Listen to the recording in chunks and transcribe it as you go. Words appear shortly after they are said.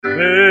This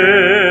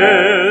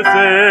is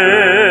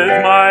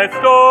my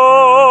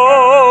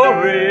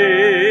story,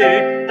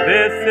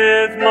 this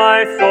is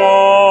my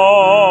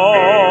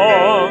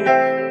song,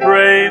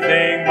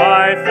 praising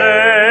my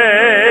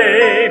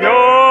Savior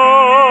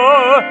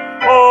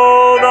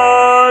all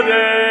the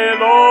day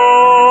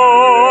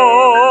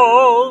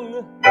long.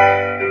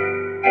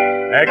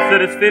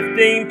 Exodus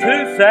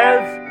 15:2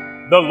 says,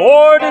 "The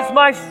Lord is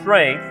my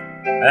strength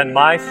and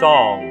my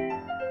song."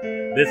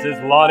 This is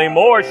Lonnie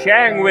Moore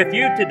sharing with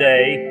you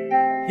today.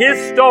 His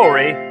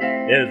story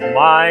is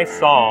my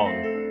song.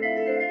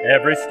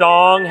 Every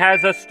song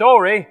has a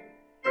story,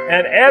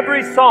 and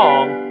every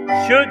song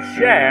should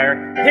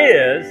share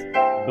his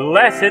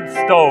blessed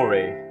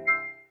story.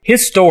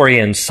 His story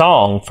and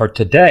song for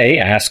today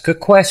ask a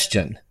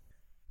question.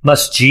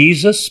 Must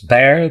Jesus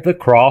bear the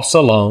cross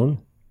alone?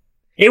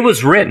 It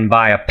was written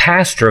by a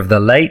pastor of the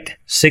late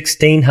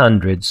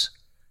 1600s,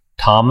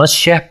 Thomas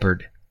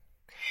Shepard.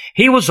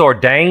 He was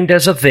ordained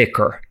as a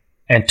vicar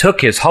and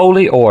took his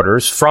holy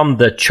orders from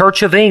the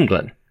Church of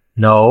England.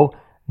 No,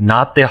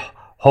 not the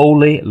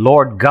Holy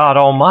Lord God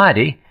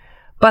Almighty,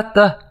 but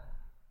the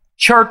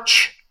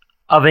Church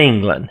of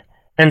England,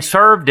 and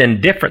served in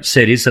different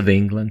cities of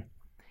England.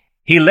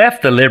 He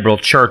left the Liberal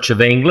Church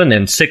of England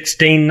in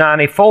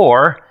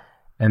 1694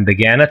 and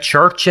began a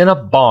church in a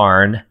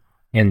barn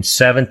in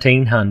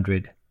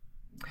 1700.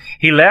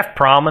 He left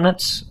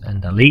prominence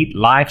and elite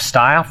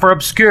lifestyle for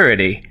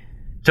obscurity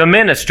to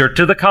minister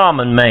to the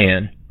common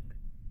man.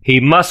 He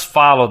must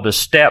follow the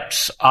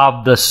steps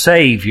of the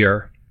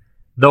Savior,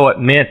 though it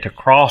meant a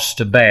cross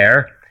to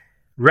bear,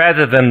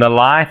 rather than the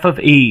life of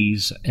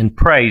ease and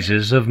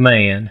praises of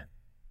man.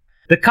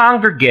 The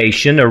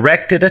congregation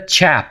erected a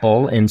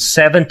chapel in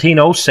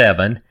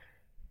 1707,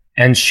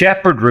 and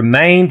Shepard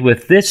remained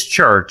with this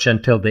church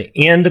until the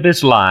end of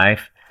his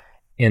life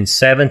in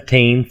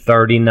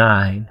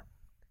 1739.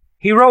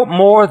 He wrote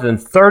more than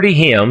 30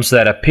 hymns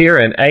that appear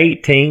in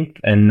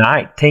 18th and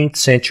 19th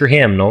century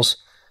hymnals,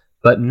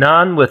 but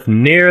none with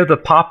near the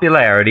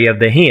popularity of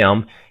the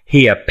hymn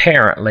he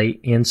apparently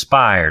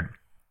inspired.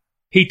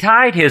 He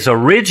tied his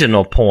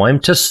original poem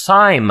to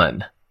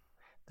Simon,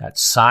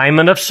 that's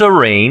Simon of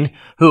Cyrene,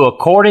 who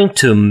according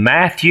to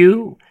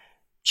Matthew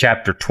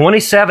chapter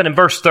 27 and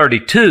verse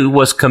 32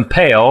 was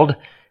compelled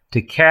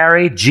to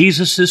carry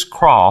Jesus'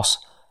 cross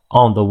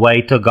on the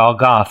way to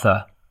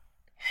Golgotha.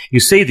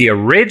 You see, the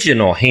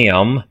original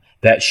hymn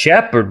that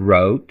Shepard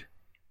wrote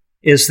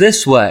is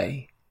this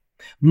way: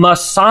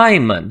 "Must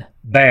Simon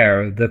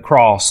bear the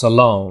cross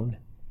alone,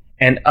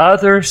 and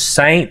other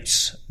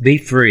saints be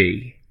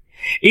free?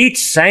 Each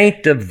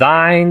saint of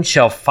thine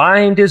shall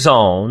find his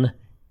own,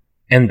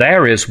 and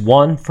there is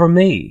one for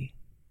me.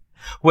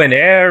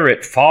 Whene'er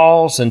it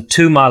falls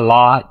into my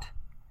lot,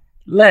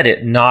 let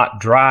it not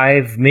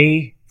drive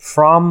me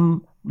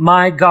from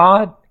my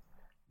God.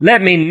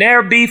 Let me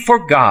ne'er be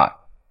forgot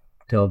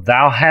till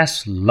thou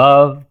hast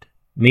loved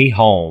me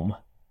home."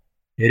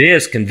 It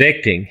is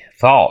convicting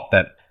thought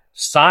that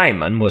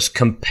Simon was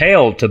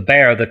compelled to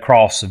bear the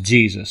cross of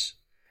Jesus,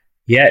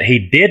 yet he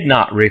did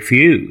not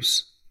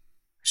refuse.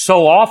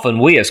 So often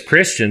we as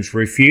Christians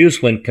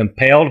refuse when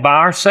compelled by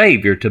our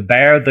Savior to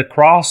bear the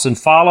cross and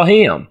follow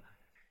Him.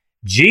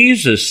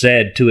 Jesus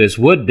said to His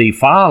would-be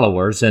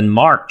followers in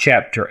Mark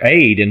chapter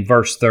 8 and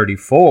verse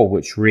 34,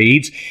 which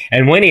reads,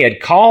 "And when He had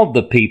called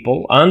the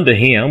people unto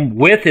Him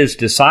with His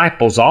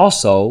disciples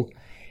also,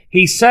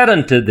 He said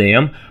unto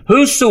them,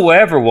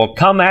 Whosoever will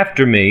come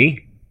after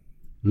me,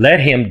 let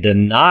him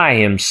deny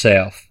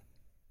himself,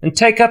 and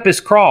take up his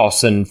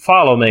cross and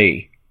follow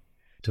me."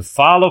 To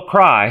follow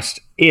Christ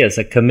is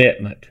a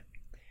commitment.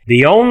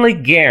 The only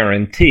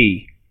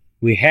guarantee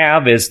we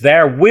have is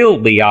there will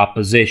be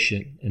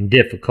opposition and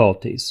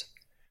difficulties.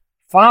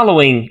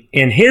 Following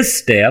in His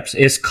steps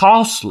is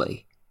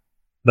costly,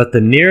 but the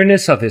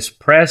nearness of His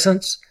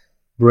presence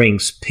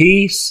brings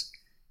peace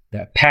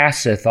that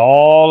passeth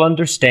all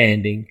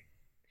understanding.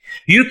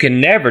 You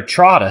can never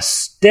trot a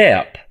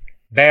step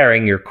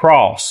bearing your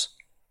cross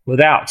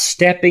without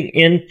stepping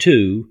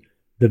into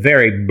the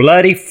very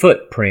bloody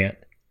footprint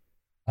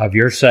of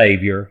your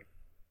Savior.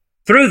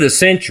 Through the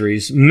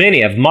centuries,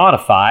 many have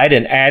modified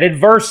and added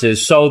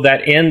verses so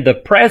that in the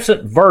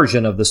present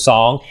version of the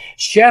song,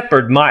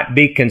 Shepard might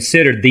be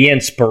considered the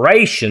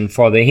inspiration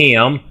for the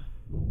hymn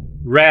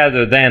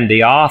rather than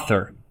the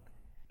author.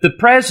 The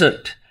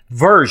present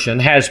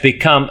version has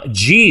become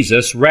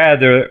Jesus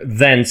rather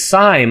than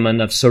Simon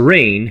of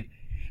Cyrene,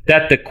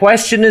 that the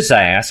question is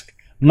asked,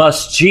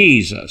 must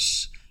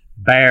Jesus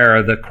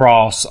bear the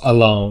cross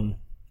alone?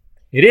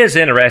 It is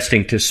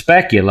interesting to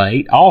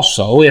speculate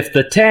also if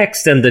the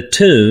text and the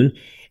tune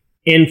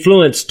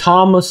influenced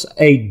Thomas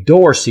A.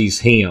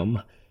 Dorsey's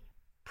hymn,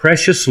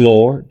 "Precious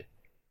Lord,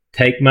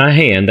 Take My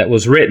Hand," that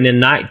was written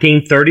in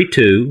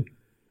 1932,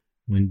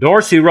 when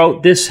Dorsey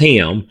wrote this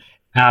hymn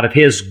out of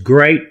his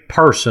great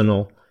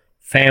personal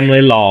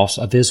family loss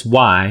of his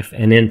wife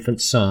and infant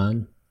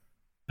son.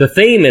 The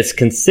theme is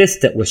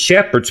consistent with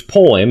Shepard's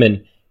poem,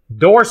 and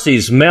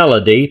Dorsey's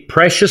melody,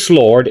 "Precious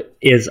Lord,"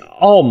 is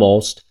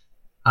almost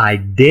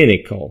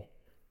identical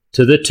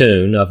to the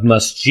tune of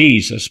Must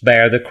Jesus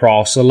Bear the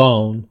Cross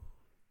Alone.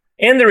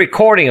 In the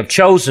recording of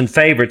Chosen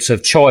Favorites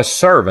of Choice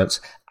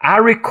Servants, I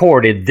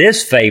recorded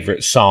this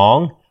favorite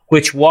song,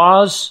 which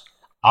was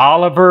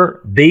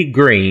Oliver B.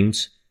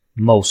 Greene's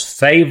most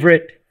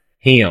favorite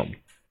hymn.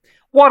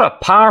 What a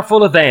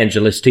powerful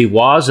evangelist he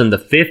was in the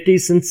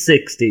 50s and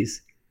 60s.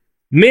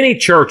 Many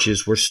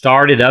churches were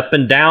started up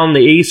and down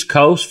the East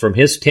Coast from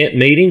his tent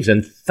meetings,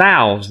 and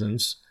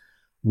thousands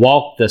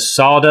walked the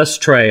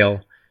sawdust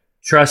trail,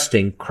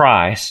 trusting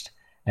Christ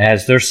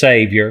as their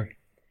Savior.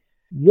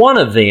 One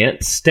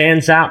event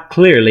stands out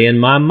clearly in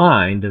my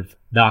mind of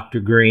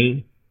Dr.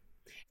 Greene.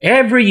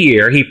 Every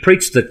year he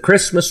preached the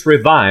Christmas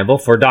revival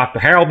for Dr.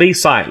 Harold B.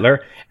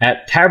 Sightler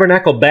at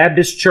Tabernacle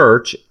Baptist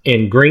Church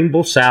in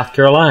Greenville, South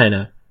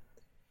Carolina.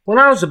 When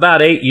I was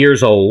about 8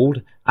 years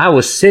old, I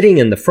was sitting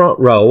in the front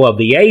row of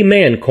the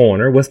Amen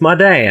corner with my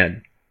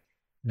dad.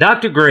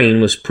 Dr. Greene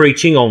was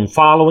preaching on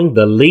following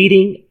the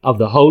leading of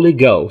the Holy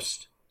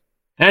Ghost.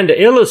 And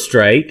to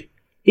illustrate,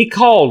 he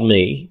called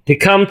me to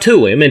come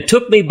to him and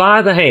took me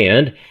by the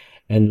hand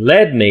and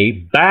led me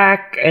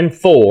back and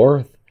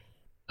forth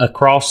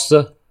across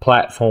the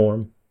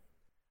platform.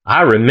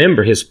 I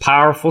remember his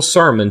powerful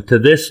sermon to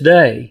this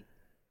day.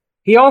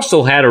 He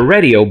also had a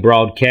radio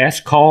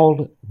broadcast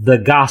called The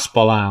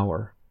Gospel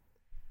Hour.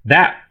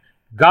 That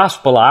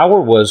Gospel Hour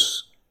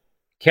was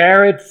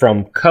carried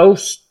from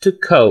coast to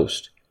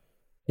coast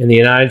in the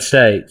United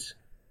States.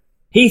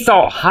 He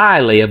thought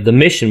highly of the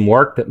mission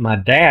work that my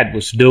dad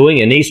was doing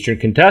in eastern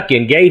Kentucky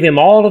and gave him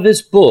all of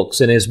his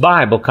books and his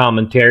Bible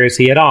commentaries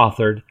he had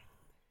authored.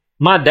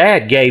 My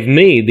dad gave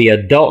me the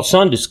adult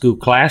Sunday school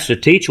class to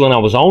teach when I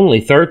was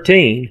only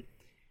 13,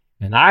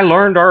 and I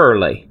learned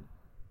early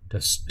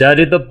to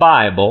study the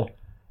Bible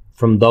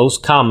from those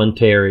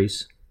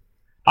commentaries.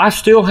 I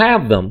still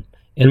have them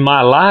in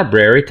my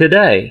library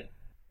today.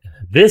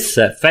 This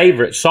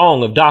favorite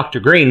song of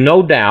Dr. Greene,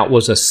 no doubt,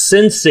 was a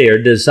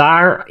sincere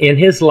desire in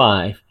his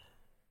life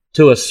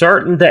to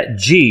ascertain that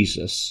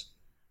Jesus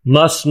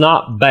must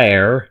not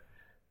bear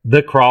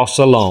the cross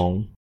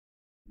alone.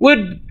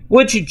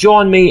 Would you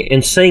join me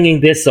in singing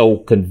this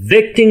old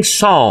convicting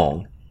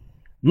song,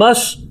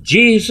 Must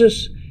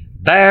Jesus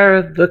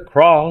Bear the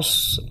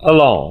Cross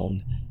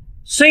Alone?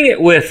 Sing it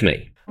with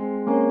me.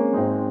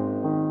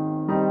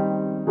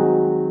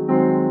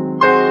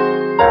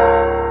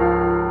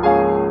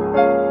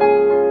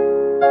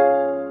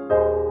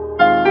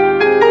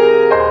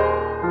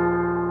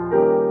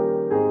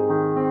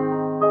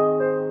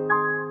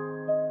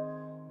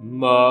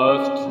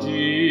 Must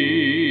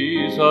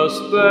Jesus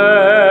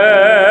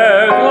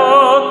bear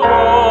the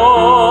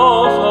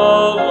cross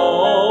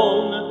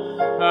alone,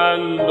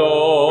 and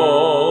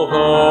all the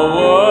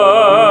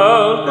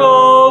world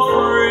go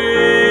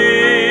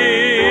free?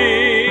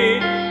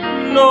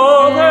 No,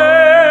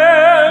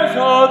 there's a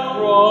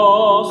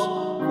cross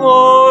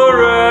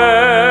for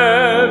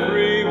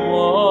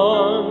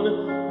everyone,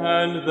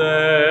 and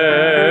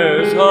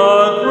there's a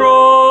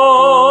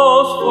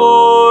cross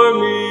for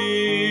me.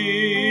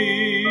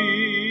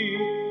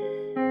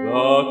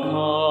 The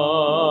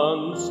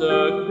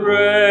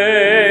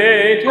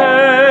consecrated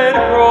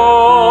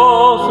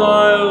cross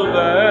I'll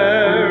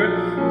bear,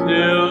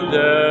 till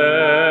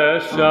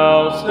death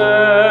shall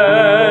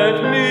set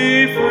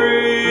me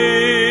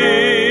free,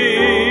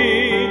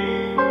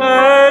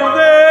 and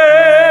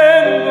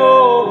then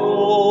go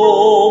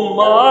home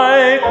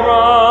my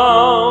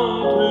crown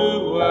to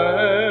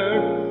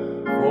wear,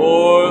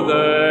 for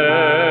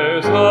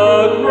there's a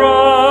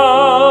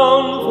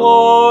crown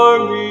for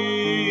me.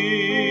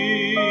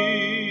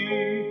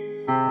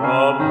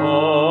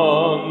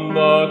 Upon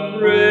the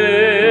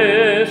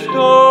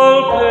crystal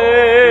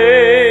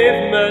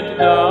pavement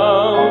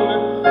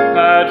down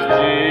at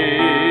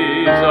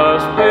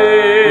Jesus'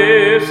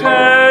 pierced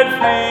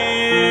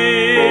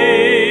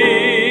feet,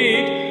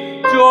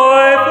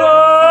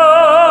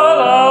 joyful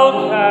I'll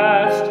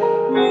cast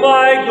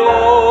my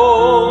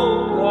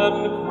golden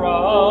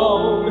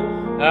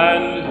crown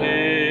and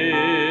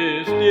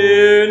his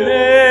dear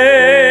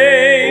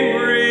name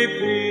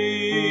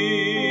repeat.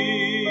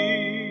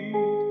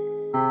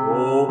 O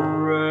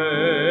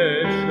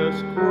precious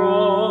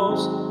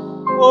cross,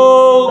 O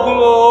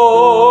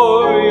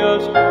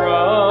glorious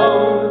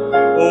crown,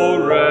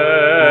 O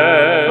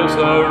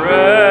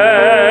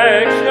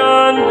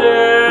resurrection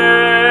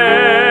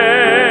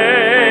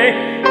day,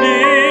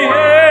 the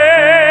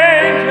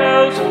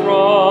angels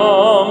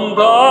from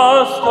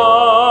the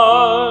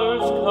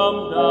stars come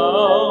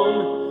down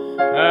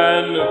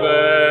and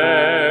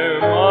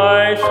bear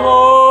my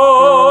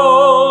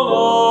soul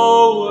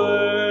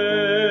away.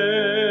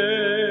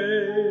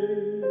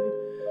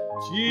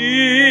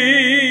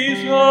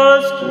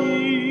 Jesus,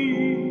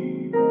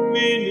 keep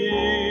me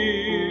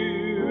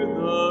near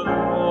the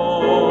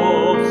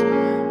cross,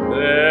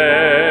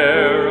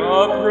 there a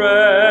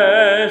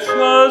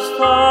precious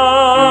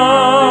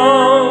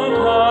fountain,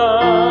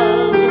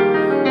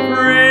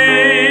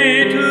 free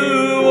to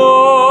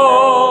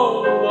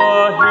all the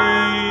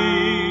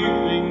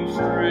healing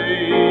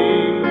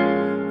stream,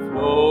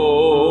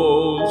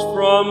 flows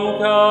from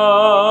Calvary.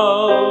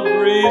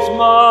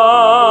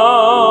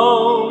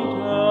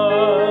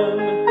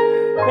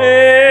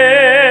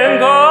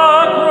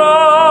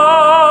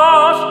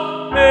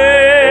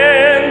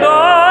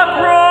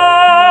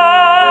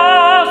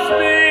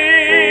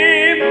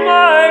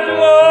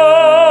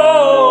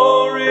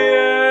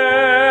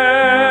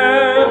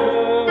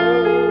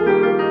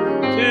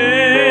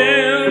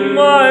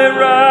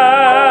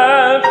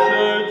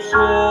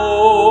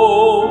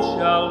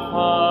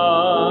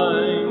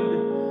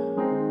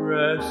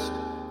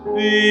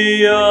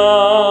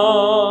 beyond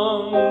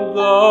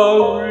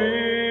the river.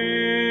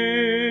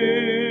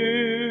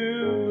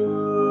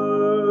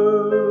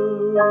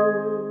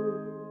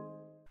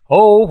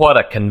 Oh, what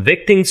a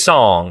convicting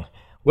song.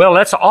 Well,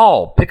 let's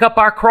all pick up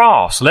our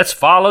cross. Let's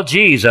follow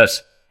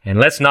Jesus, and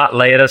let's not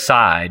lay it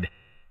aside.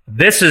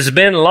 This has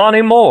been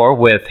Lonnie Moore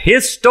with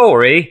His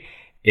Story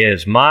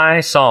is My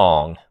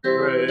Song.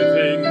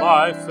 Praising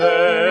my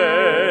Savior.